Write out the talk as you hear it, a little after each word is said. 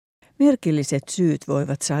Merkilliset syyt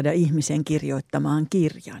voivat saada ihmisen kirjoittamaan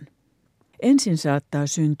kirjan. Ensin saattaa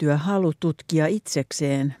syntyä halu tutkia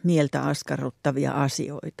itsekseen mieltä askarruttavia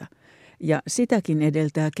asioita, ja sitäkin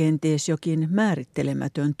edeltää kenties jokin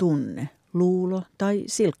määrittelemätön tunne, luulo tai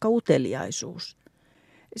silkka uteliaisuus.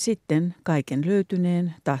 Sitten kaiken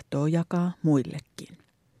löytyneen tahtoo jakaa muillekin.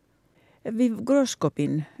 Viv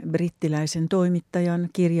Groskopin, brittiläisen toimittajan,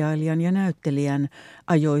 kirjailijan ja näyttelijän,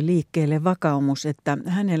 ajoi liikkeelle vakaumus, että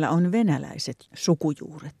hänellä on venäläiset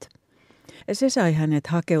sukujuuret. Se sai hänet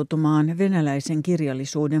hakeutumaan venäläisen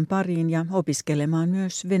kirjallisuuden pariin ja opiskelemaan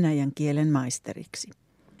myös venäjän kielen maisteriksi.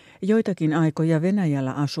 Joitakin aikoja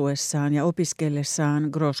Venäjällä asuessaan ja opiskellessaan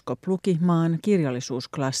Groskop luki maan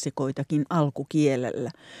kirjallisuusklassikoitakin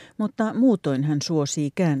alkukielellä, mutta muutoin hän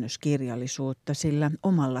suosii käännöskirjallisuutta, sillä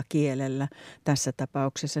omalla kielellä, tässä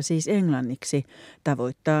tapauksessa siis englanniksi,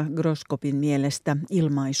 tavoittaa Groskopin mielestä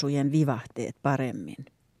ilmaisujen vivahteet paremmin.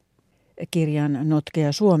 Kirjan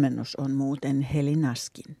notkea suomennus on muuten Heli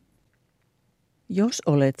Naskin. Jos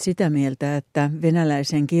olet sitä mieltä, että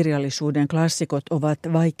venäläisen kirjallisuuden klassikot ovat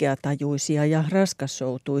vaikeatajuisia ja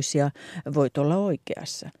raskassoutuisia, voit olla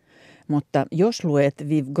oikeassa. Mutta jos luet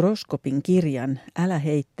Viv Groskopin kirjan Älä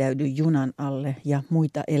heittäydy junan alle ja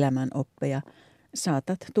muita elämänoppeja,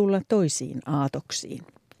 saatat tulla toisiin aatoksiin.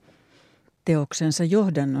 Teoksensa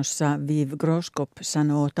johdannossa Viv Groskop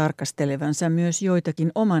sanoo tarkastelevansa myös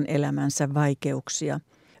joitakin oman elämänsä vaikeuksia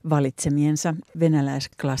valitsemiensa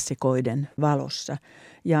venäläisklassikoiden valossa,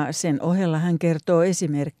 ja sen ohella hän kertoo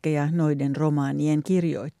esimerkkejä noiden romaanien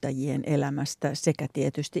kirjoittajien elämästä sekä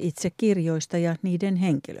tietysti itse kirjoista ja niiden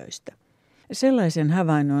henkilöistä. Sellaisen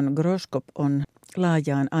havainnon Groskop on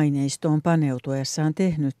laajaan aineistoon paneutuessaan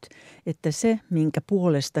tehnyt, että se, minkä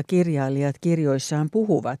puolesta kirjailijat kirjoissaan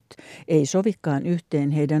puhuvat, ei sovikaan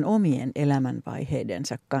yhteen heidän omien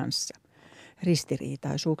elämänvaiheidensa kanssa.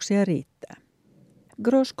 Ristiriitaisuuksia riittää.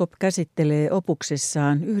 Groskop käsittelee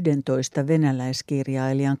opuksessaan 11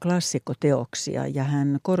 venäläiskirjailijan klassikoteoksia ja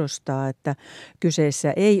hän korostaa, että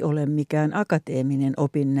kyseessä ei ole mikään akateeminen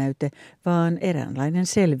opinnäyte, vaan eräänlainen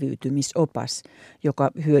selviytymisopas,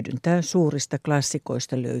 joka hyödyntää suurista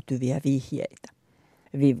klassikoista löytyviä vihjeitä.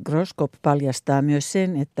 Viv Groskop paljastaa myös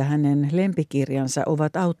sen, että hänen lempikirjansa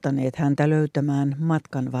ovat auttaneet häntä löytämään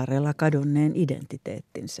matkan varrella kadonneen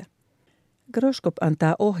identiteettinsä. Groskop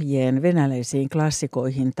antaa ohjeen venäläisiin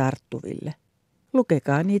klassikoihin tarttuville.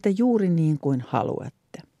 Lukekaa niitä juuri niin kuin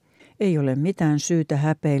haluatte. Ei ole mitään syytä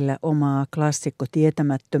häpeillä omaa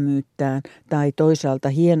klassikkotietämättömyyttään tai toisaalta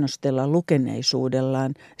hienostella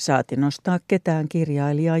lukeneisuudellaan, saati nostaa ketään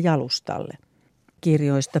kirjailijaa jalustalle.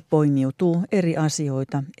 Kirjoista poimiutuu eri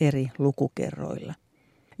asioita eri lukukerroilla.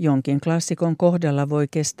 Jonkin klassikon kohdalla voi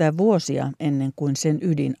kestää vuosia ennen kuin sen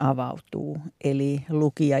ydin avautuu, eli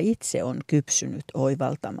lukija itse on kypsynyt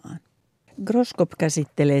oivaltamaan. Groskop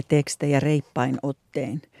käsittelee tekstejä reippain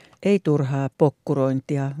ottein, ei turhaa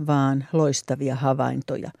pokkurointia, vaan loistavia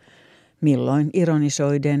havaintoja, milloin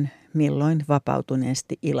ironisoiden, milloin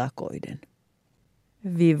vapautuneesti ilakoiden.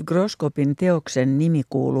 Viv Groskopin teoksen nimi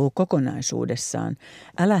kuuluu kokonaisuudessaan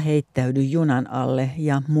Älä heittäydy junan alle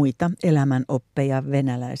ja muita elämänoppeja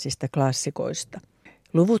venäläisistä klassikoista.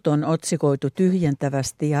 Luvut on otsikoitu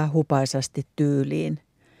tyhjentävästi ja hupaisasti tyyliin.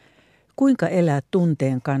 Kuinka elää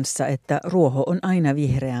tunteen kanssa, että ruoho on aina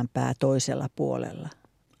vihreämpää toisella puolella?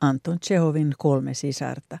 Anton Tšehovin 3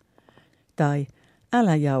 sisarta. Tai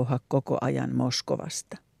Älä jauha koko ajan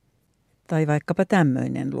Moskovasta. Tai vaikkapa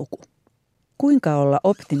tämmöinen luku. Kuinka olla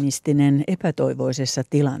optimistinen epätoivoisessa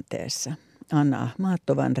tilanteessa? Anna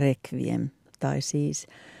Ahmatovan Requiem, tai siis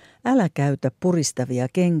Älä käytä puristavia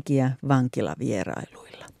kenkiä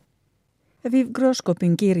vankilavierailuilla. Viv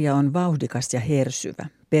Groskopin kirja on vauhdikas ja hersyvä,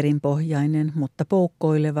 perinpohjainen, mutta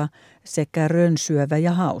poukkoileva sekä rönsyävä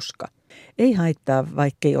ja hauska. Ei haittaa,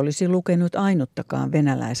 vaikkei olisi lukenut ainuttakaan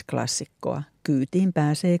venäläisklassikkoa, kyytiin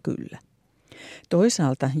pääsee kyllä.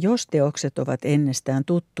 Toisaalta, jos teokset ovat ennestään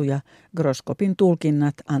tuttuja, Groskopin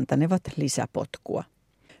tulkinnat antanevat lisäpotkua.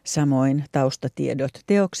 Samoin taustatiedot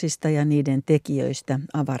teoksista ja niiden tekijöistä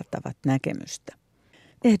avartavat näkemystä.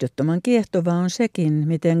 Ehdottoman kiehtovaa on sekin,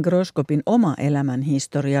 miten Groskopin oma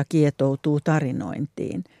elämänhistoria kietoutuu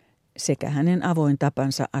tarinointiin, sekä hänen avoin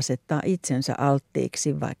tapansa asettaa itsensä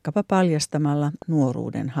alttiiksi vaikkapa paljastamalla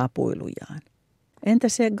nuoruuden hapuilujaan. Entä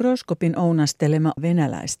se Groskopin ounastelema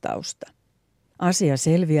venäläistausta? Asia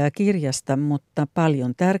selviää kirjasta, mutta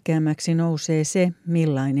paljon tärkeämmäksi nousee se,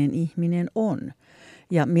 millainen ihminen on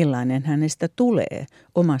ja millainen hänestä tulee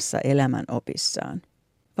omassa elämänopissaan.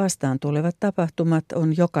 Vastaan tulevat tapahtumat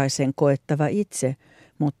on jokaisen koettava itse,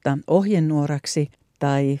 mutta ohjenuoraksi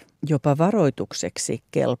tai jopa varoitukseksi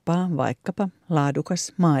kelpaa vaikkapa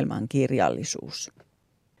laadukas maailmankirjallisuus.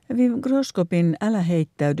 Viv Groskopin Älä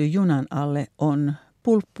heittäydy junan alle on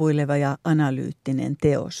pulppuileva ja analyyttinen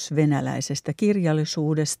teos venäläisestä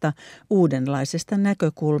kirjallisuudesta, uudenlaisesta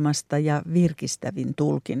näkökulmasta ja virkistävin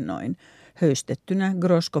tulkinnoin, höystettynä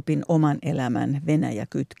Groskopin oman elämän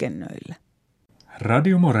Venäjä-kytkennöillä.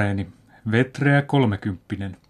 Radio Moreeni, vetreä 30.